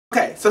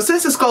So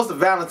since it's close to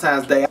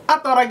Valentine's Day, I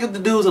thought I'd give the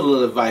dudes a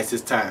little advice this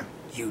time.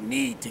 You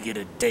need to get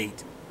a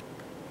date.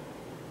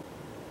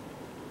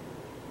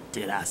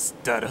 Did I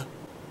stutter?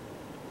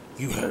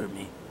 You heard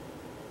me.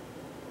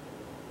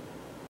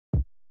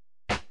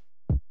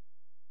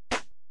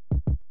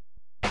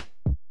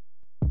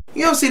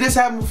 You ever see this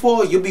happen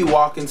before? You'll be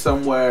walking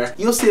somewhere,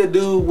 you'll see a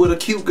dude with a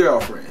cute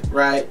girlfriend,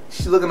 right?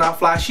 She's looking all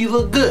fly, she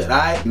look good,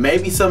 alright?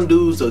 Maybe some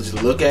dudes will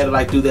just look at her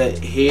like do that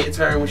head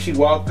turn when she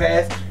walk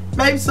past.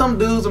 Maybe some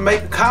dudes will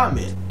make a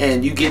comment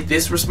and you get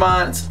this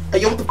response.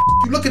 Hey, yo, what the f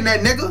you looking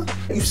at, nigga?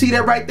 You see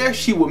that right there?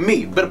 She with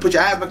me. Better put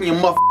your eyes back in your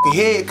motherfucking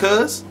head,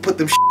 cuz. Put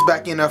them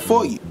back in there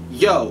for you.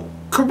 Yo,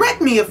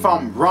 correct me if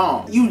I'm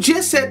wrong. You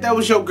just said that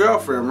was your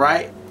girlfriend,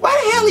 right? Why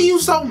the hell are you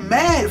so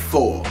mad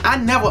for? I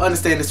never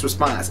understand this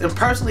response. And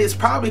personally, it's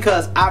probably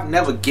because I've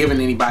never given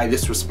anybody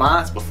this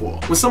response before.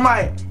 When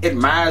somebody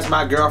admires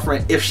my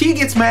girlfriend, if she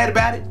gets mad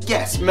about it,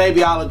 yes,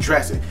 maybe I'll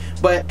address it.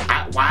 But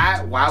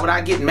why would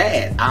I get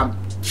mad?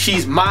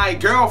 She's my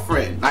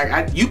girlfriend.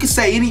 Like, you can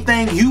say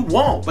anything you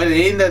want, but at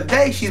the end of the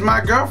day, she's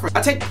my girlfriend.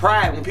 I take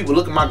pride when people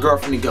look at my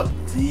girlfriend and go,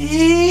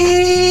 damn.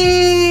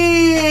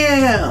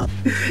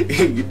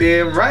 You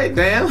damn right,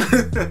 damn.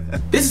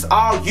 This is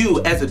all you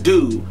as a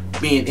dude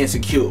being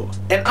insecure.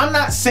 And I'm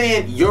not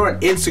saying you're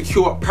an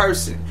insecure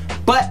person,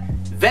 but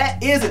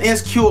that is an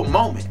insecure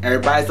moment.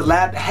 Everybody's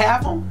allowed to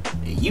have them,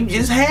 and you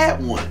just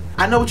had one.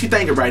 I know what you're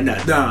thinking right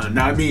now. Nah,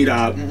 not me,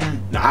 dog.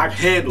 Nah, I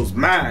handles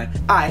mine.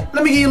 Alright,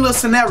 let me give you a little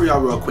scenario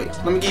real quick.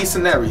 Let me give you a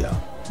scenario.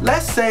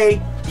 Let's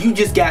say you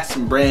just got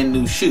some brand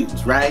new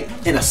shoes, right?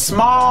 And a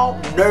small,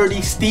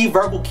 nerdy Steve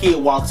Urkel kid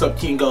walks up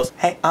to you and goes,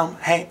 hey,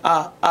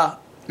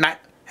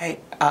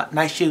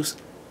 nice shoes.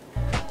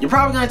 You're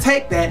probably gonna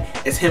take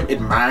that as him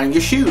admiring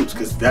your shoes,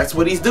 because that's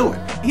what he's doing.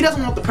 He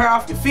doesn't want the pair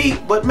off your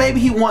feet, but maybe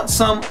he wants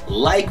some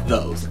like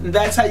those. And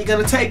that's how you're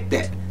gonna take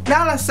that.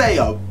 Now let's say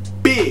a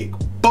big,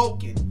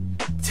 bulking,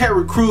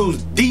 Terry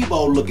Crews,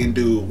 Debo looking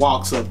dude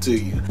walks up to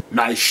you.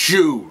 Nice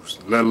shoes,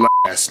 little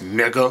ass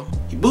nigga.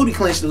 He booty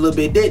clenched a little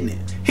bit, didn't it?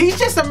 He's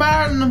just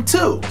admiring them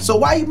too. So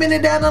why you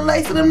bending down and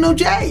lacing them new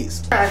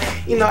J's?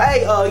 You know,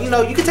 hey,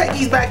 you can take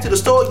these back to the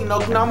store, you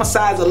know, I'm a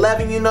size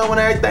 11, you know, and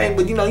everything,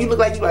 but you know, you look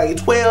like you like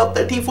 12,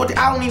 13, 14,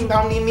 I don't even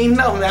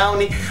know. I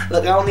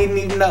don't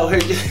even know.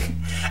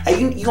 Hey,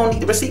 you gonna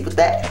need the receipt with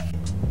that.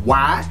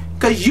 Why?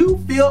 Because you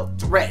feel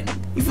threatened.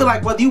 You feel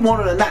like whether you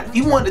want it or not, if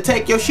you wanted to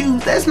take your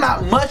shoes, there's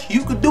not much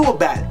you could do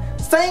about it.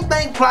 Same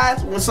thing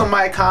applies when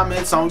somebody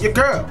comments on your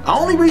girl. The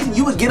only reason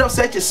you would get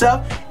upset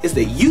yourself is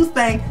that you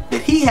think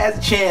that he has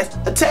a chance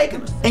of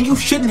taking her. And you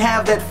shouldn't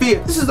have that fear.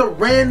 This is a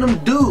random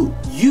dude.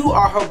 You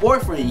are her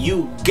boyfriend.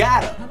 You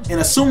got her. And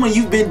assuming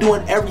you've been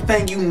doing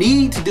everything you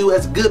need to do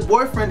as a good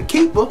boyfriend to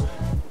keep her,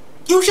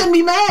 you shouldn't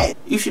be mad.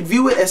 You should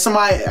view it as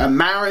somebody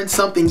admiring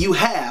something you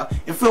have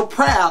and feel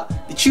proud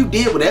that you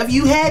did whatever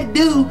you had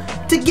to do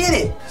to get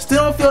it.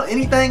 Still don't feel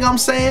anything I'm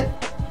saying?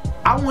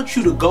 I want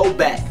you to go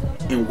back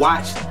and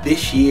watch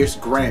this year's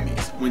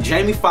Grammys when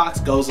Jamie Foxx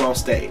goes on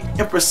stage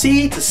and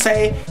proceed to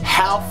say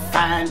how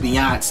fine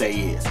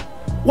Beyonce is,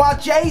 while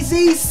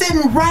Jay-Z's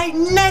sitting right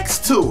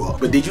next to her.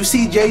 But did you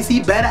see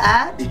Jay-Z better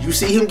eye? Did you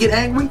see him get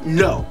angry?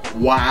 No.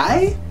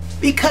 Why?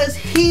 Because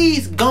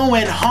he's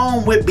going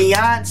home with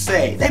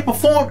Beyonce. They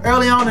performed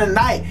early on in the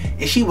night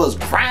and she was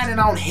grinding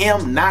on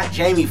him, not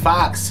Jamie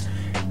Foxx.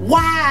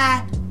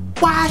 Why?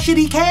 Why should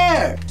he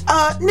care?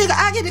 Nigga,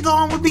 I get to go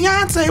home with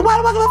Beyonce. Why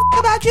do I give a f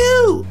about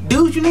you?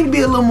 Dude, you need to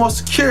be a little more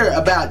secure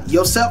about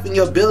yourself and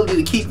your ability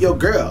to keep your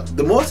girl.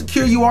 The more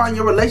secure you are in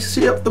your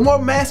relationship, the more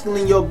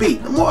masculine you'll be.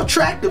 The more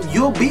attractive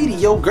you'll be to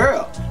your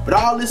girl. But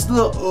all this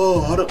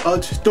little, I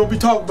just don't be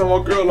talking about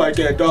my girl like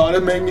that, dog.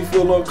 That make me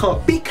feel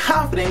uncomfortable. Be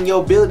confident in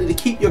your ability to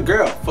keep your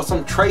girl for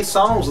some Trey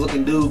Songz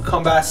looking dude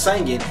come by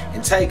singing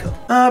and take her.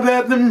 I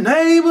bet the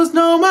neighbors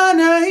know my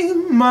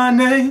name, my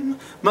name,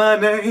 my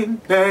name.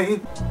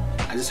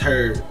 I just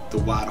heard the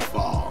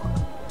waterfall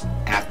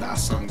after I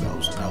sung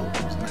those notes.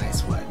 It was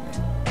nice, wasn't it?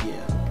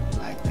 Yeah,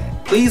 like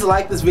that. Please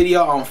like this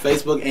video on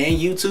Facebook and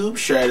YouTube.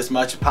 Share it as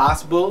much as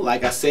possible.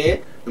 Like I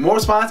said, the more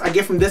response I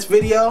get from this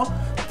video,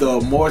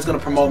 the more it's gonna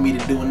promote me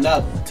to do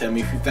another. Tell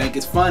me if you think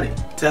it's funny.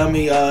 Tell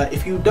me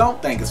if you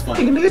don't think it's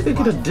funny. Nigga, think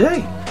of the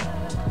day.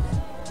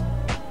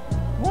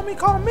 Want me to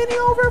call a mini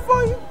over here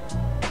for you?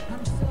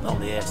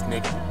 Lonely ass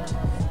nigga.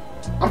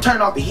 I'm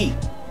turning off the heat.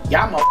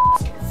 Y'all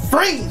motherfuckers can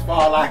freeze for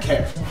all I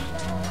care.